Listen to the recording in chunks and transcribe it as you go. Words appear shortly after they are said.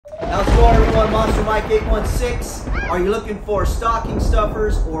everyone, Monster Mike 816. Are you looking for stocking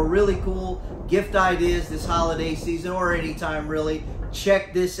stuffers or really cool gift ideas this holiday season or anytime really?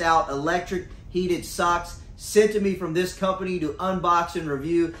 Check this out. Electric heated socks sent to me from this company to unbox and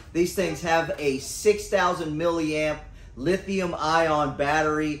review. These things have a 6,000 milliamp lithium ion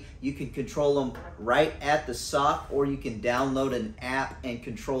battery. You can control them right at the sock, or you can download an app and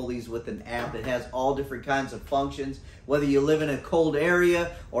control these with an app. It has all different kinds of functions. Whether you live in a cold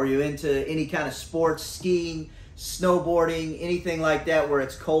area or you're into any kind of sports, skiing, snowboarding, anything like that where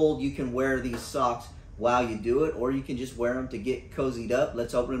it's cold, you can wear these socks while you do it, or you can just wear them to get cozied up.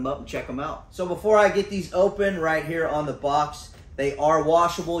 Let's open them up and check them out. So before I get these open, right here on the box, they are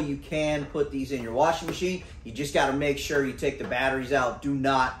washable. You can put these in your washing machine. You just got to make sure you take the batteries out. Do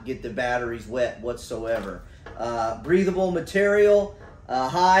not get the batteries wet whatsoever. Breathable material,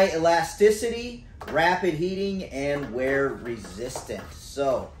 high elasticity, rapid heating, and wear resistant.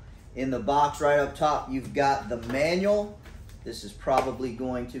 So in the box right up top, you've got the manual. This is probably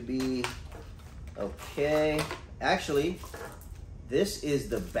going to be okay. Actually, this is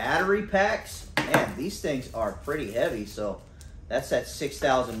the battery packs. Man, these things are pretty heavy. So that's that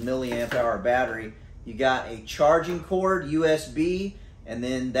 6,000 milliamp hour battery. You got a charging cord, USB, and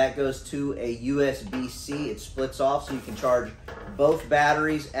then that goes to a USB-C. It splits off so you can charge both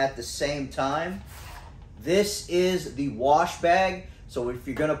batteries at the same time. This is the wash bag. So if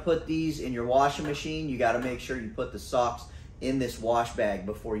you're gonna put these in your washing machine, you gotta make sure you put the socks in this wash bag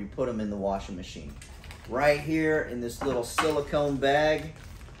before you put them in the washing machine. Right here in this little silicone bag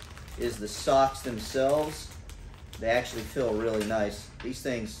is the socks themselves. They actually feel really nice. These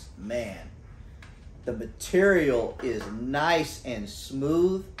things, man, the material is nice and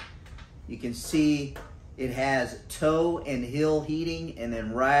smooth. You can see it has toe and heel heating, and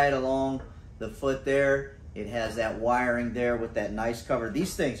then right along the foot there, it has that wiring there with that nice cover.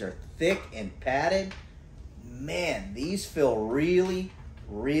 These things are thick and padded. Man, these feel really,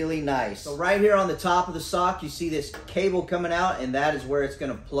 really nice. So right here on the top of the sock, you see this cable coming out, and that is where it's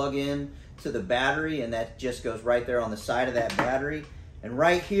gonna plug in to the battery, and that just goes right there on the side of that battery. And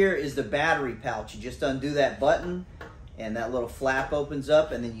right here is the battery pouch. You just undo that button and that little flap opens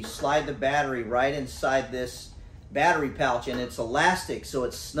up, and then you slide the battery right inside this battery pouch, and it's elastic, so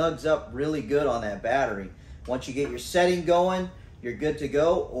it snugs up really good on that battery. Once you get your setting going, you're good to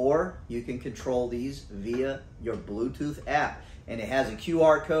go, or you can control these via your Bluetooth app. And it has a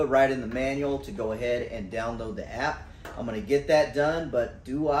QR code right in the manual to go ahead and download the app. I'm gonna get that done, but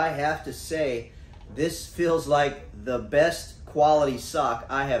do I have to say, this feels like the best quality sock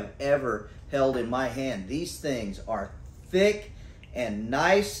I have ever held in my hand. These things are thick and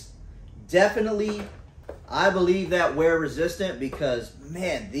nice. Definitely, I believe that wear resistant, because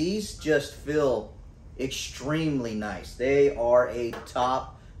man, these just feel extremely nice. They are a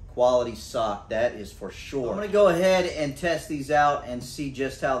top quality sock, that is for sure. I'm gonna go ahead and test these out and see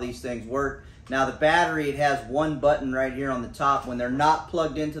just how these things work. Now the battery, it has one button right here on the top. When they're not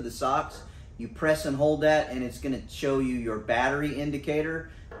plugged into the socks, you press and hold that, and it's gonna show you your battery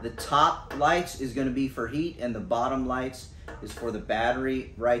indicator. The top lights is gonna be for heat, and the bottom lights is for the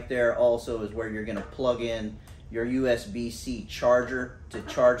battery. Right there also is where you're gonna plug in your USB-C charger to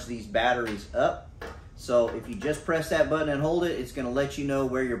charge these batteries up. So if you just press that button and hold it, it's gonna let you know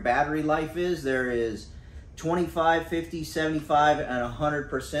where your battery life is. There is 25, 50, 75, and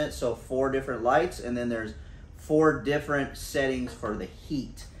 100%, so 4 different lights, and then there's 4 different settings for the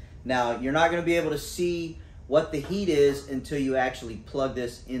heat. Now, you're not gonna be able to see what the heat is until you actually plug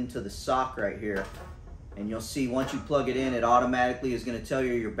this into the sock right here. And you'll see once you plug it in, it automatically is gonna tell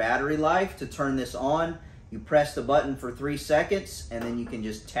you your battery life. To turn this on, you press the button for 3 seconds, and then you can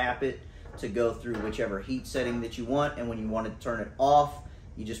just tap it to go through whichever heat setting that you want. And when you want to turn it off,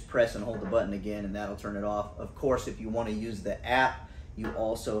 you just press and hold the button again, and that'll turn it off. Of course, if you want to use the app, you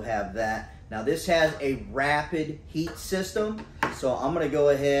also have that. Now this has a rapid heat system, so I'm gonna go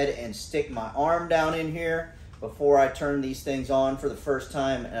ahead and stick my arm down in here before I turn these things on for the first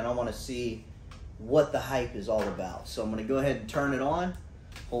time, and I wanna see what the hype is all about. So I'm gonna go ahead and turn it on,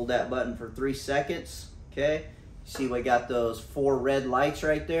 hold that button for 3 seconds, okay? See, we got those 4 red lights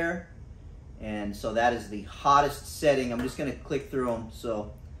right there. And so that is the hottest setting. I'm just gonna click through them.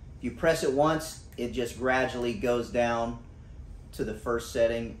 So if you press it once, it just gradually goes down to the first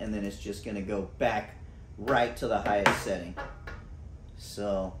setting, and then it's just gonna go back right to the highest setting.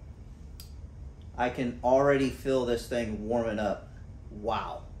 So I can already feel this thing warming up.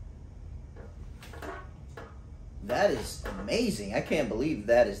 Wow. That is amazing. I can't believe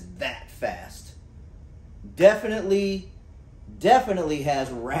that is that fast. Definitely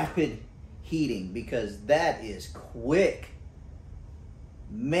has rapid heating, because that is quick.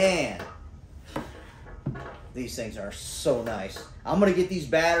 Man, These things are so nice. I'm going to get these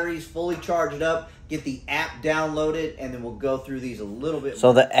batteries fully charged up, get the app downloaded, and then we'll go through these a little bit.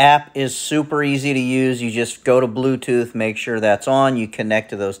 So the app is super easy to use. You just go to Bluetooth, make sure that's on. You connect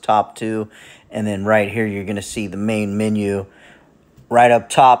to those top two, and then right here you're going to see the main menu. Right up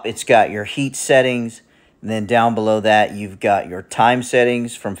top, it's got your heat settings. And then down below that, you've got your time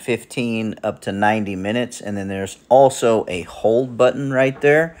settings from 15 up to 90 minutes. And then there's also a hold button right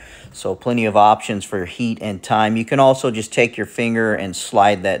there. So plenty of options for heat and time. You can also just take your finger and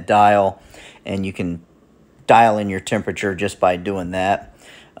slide that dial, and you can dial in your temperature just by doing that.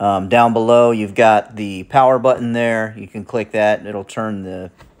 Down below, you've got the power button there. You can click that, and it'll turn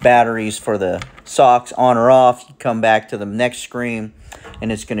the batteries for the socks on or off. You come back to the next screen, and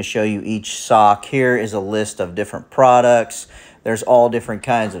it's going to show you each sock. Here is a list of different products. There's all different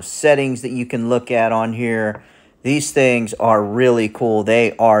kinds of settings that you can look at on here. These things are really cool.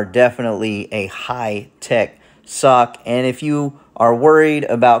 They are definitely a high-tech sock. And if you are worried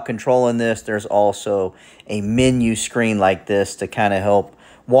about controlling this, there's also a menu screen like this to kind of help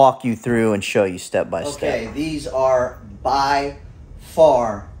walk you through and show you step by step. Okay, these are by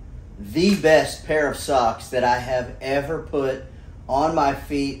far the best pair of socks that I have ever put on my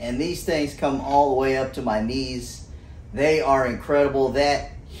feet, and these things come all the way up to my knees. They are incredible.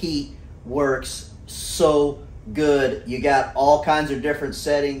 That heat works so good. You got all kinds of different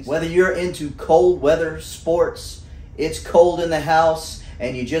settings. Whether you're into cold weather sports, it's cold in the house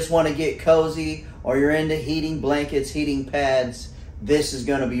and you just want to get cozy, or you're into heating blankets, heating pads, this is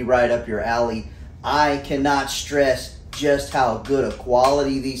going to be right up your alley. I cannot stress just how good a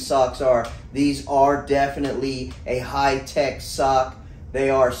quality these socks are. These are definitely a high-tech sock. They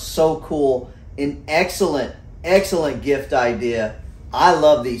are so cool. An excellent, excellent gift idea. I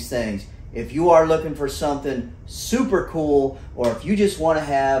love these things. If you are looking for something super cool, or if you just want to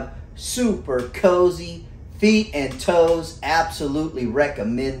have super cozy feet and toes, absolutely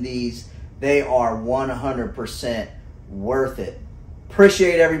recommend these. They are 100% worth it.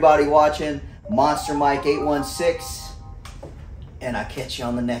 Appreciate everybody watching. Monster Mike 816. And I'll catch you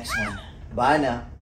on the next one. Bye now.